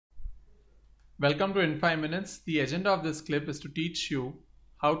Welcome to In 5 Minutes. The agenda of this clip is to teach you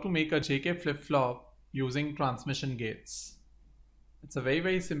how to make a JK flip-flop using transmission gates. It's a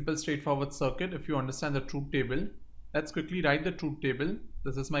very simple straightforward circuit if you understand the truth table. Let's quickly write the truth table.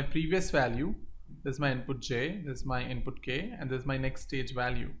 This is my previous value, this is my input J, this is my input K, and this is my next stage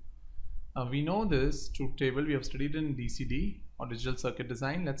value. Now we know this truth table, we have studied in DCD or digital circuit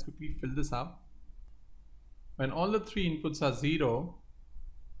design. Let's quickly fill this up. When all the three inputs are 0,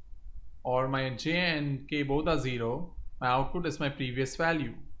 or my J and K both are 0, my output is my previous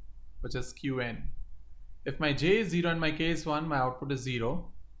value, which is Qn. If my J is 0 and my K is 1, my output is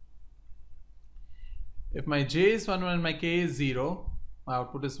 0. If my J is 1 and my K is 0, my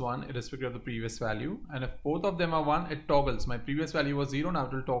output is 1 irrespective of the previous value. And if both of them are 1, it toggles. My previous value was 0, now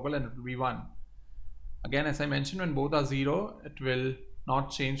it will toggle and it will be 1. Again, as I mentioned, when both are 0, it will not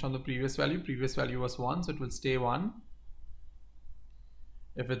change from the previous value. Previous value was 1, so it will stay 1.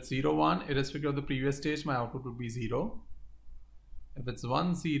 If it's 0, 1, irrespective of the previous stage, my output would be 0. If it's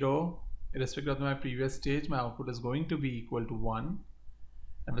 1, 0, irrespective of my previous stage, my output is going to be equal to 1.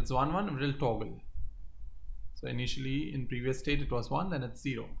 And if it's 1, 1, it will toggle. So initially in previous state it was 1, then it's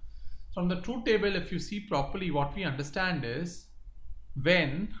 0. From the truth table, if you see properly, what we understand is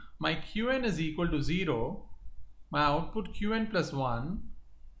when my Qn is equal to 0, my output Qn plus 1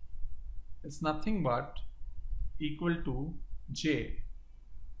 is nothing but equal to J.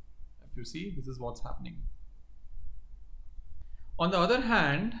 If you see, this is what's happening. On the other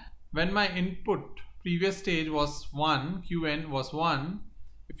hand, when my input previous stage was 1, Qn was 1,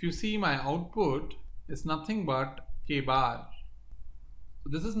 if you see, my output is nothing but K bar. So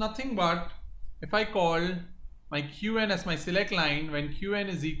this is nothing but, if I call my Qn as my select line, when Qn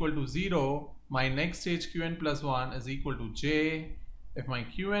is equal to 0, my next stage Qn plus 1 is equal to J. If my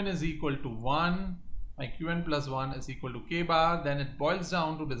Qn is equal to 1, my Qn plus 1 is equal to K bar, then it boils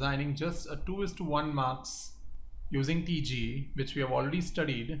down to designing just a 2:1 mux using TG, which we have already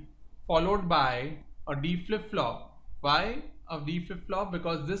studied, followed by a D flip-flop. Why a D flip-flop?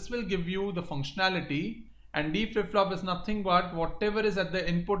 Because this will give you the functionality, and D flip-flop is nothing but whatever is at the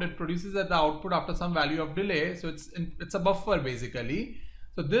input, it produces at the output after some value of delay. So it's a buffer basically.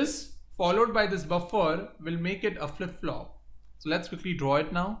 So this followed by this buffer will make it a flip-flop. So let's quickly draw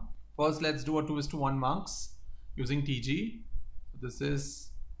it now. First, let's do a 2:1 mux using TG. This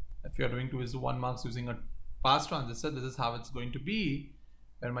is, if you are doing 2:1 mux using a pass transistor, this is how it's going to be,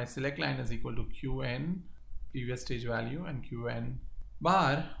 where my select line is equal to Qn, previous stage value, and Qn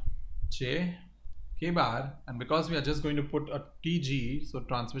bar, J, K bar. And because we are just going to put a TG, so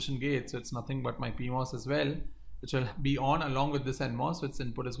transmission gate, so it's nothing but my PMOS as well, which will be on along with this NMOS, so its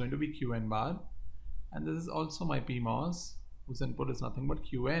input is going to be Qn bar. And this is also my PMOS, whose input is nothing but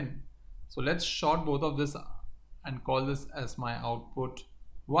Qn. So let's short both of this and call this as my output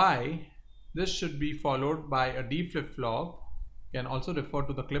Y. This should be followed by a D flip-flop. You can also refer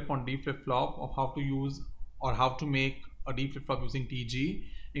to the clip on D flip-flop of how to use or how to make a D flip-flop using TG.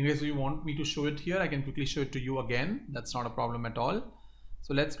 In case you want me to show it here, I can quickly show it to you again. That's not a problem at all.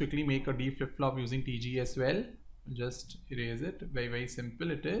 So let's quickly make a D flip-flop using TG as well. Just erase it. Very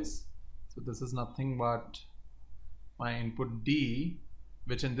simple it is. So this is nothing but my input D,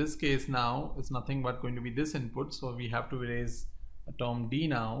 which in this case now is nothing but going to be this input. So we have to erase a term D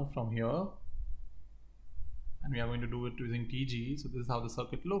now from here, and we are going to do it using TG. So this is how the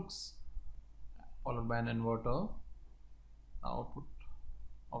circuit looks, followed by an inverter, output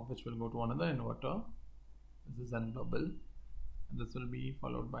of which will go to another inverter. This is N double, and this will be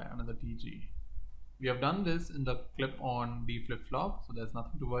followed by another TG. We have done this in the clip on D flip-flop, so there's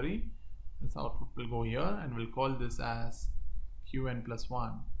nothing to worry. This output will go here, and we'll call this as Qn plus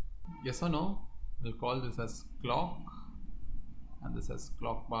 1. Yes or no? We'll call this as clock, and this as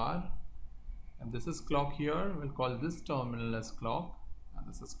clock bar, and this is clock here. We'll call this terminal as clock, and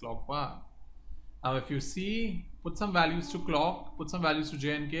this is clock bar. Now if you see, put some values to clock, put some values to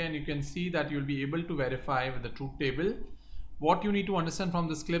J and K, and you can see that you'll be able to verify with the truth table. What you need to understand from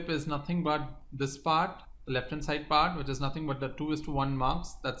this clip is nothing but this part, the left hand side part, which is nothing but the 2:1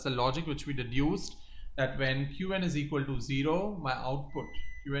 mux. That's the logic which we deduced, that when Qn is equal to 0, my output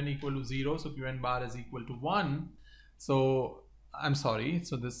Qn equal to 0, so Qn bar is equal to 1. So I'm sorry,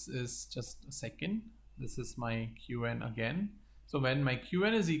 so this is just a second, this is my Qn again. So when my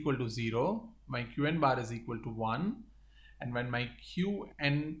Qn is equal to 0, my Qn bar is equal to 1, and when my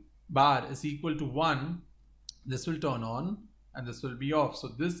Qn bar is equal to 1, this will turn on and this will be off. So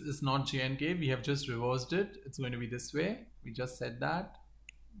this is not J and K, we have just reversed it. It's going to be this way, we just said that.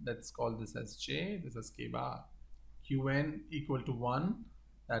 Let's call this as J, this is K bar. Qn equal to 1,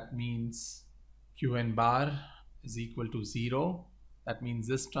 that means Qn bar is equal to 0, That means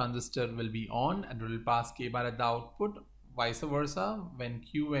this transistor will be on and will pass K bar at the output. Vice versa, when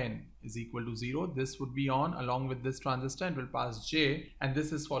Qn is equal to 0, this would be on along with this transistor and will pass J, and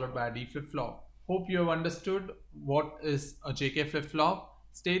this is followed by a D flip-flop. Hope you have understood what is a JK flip-flop.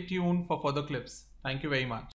 Stay tuned for further clips. Thank you very much.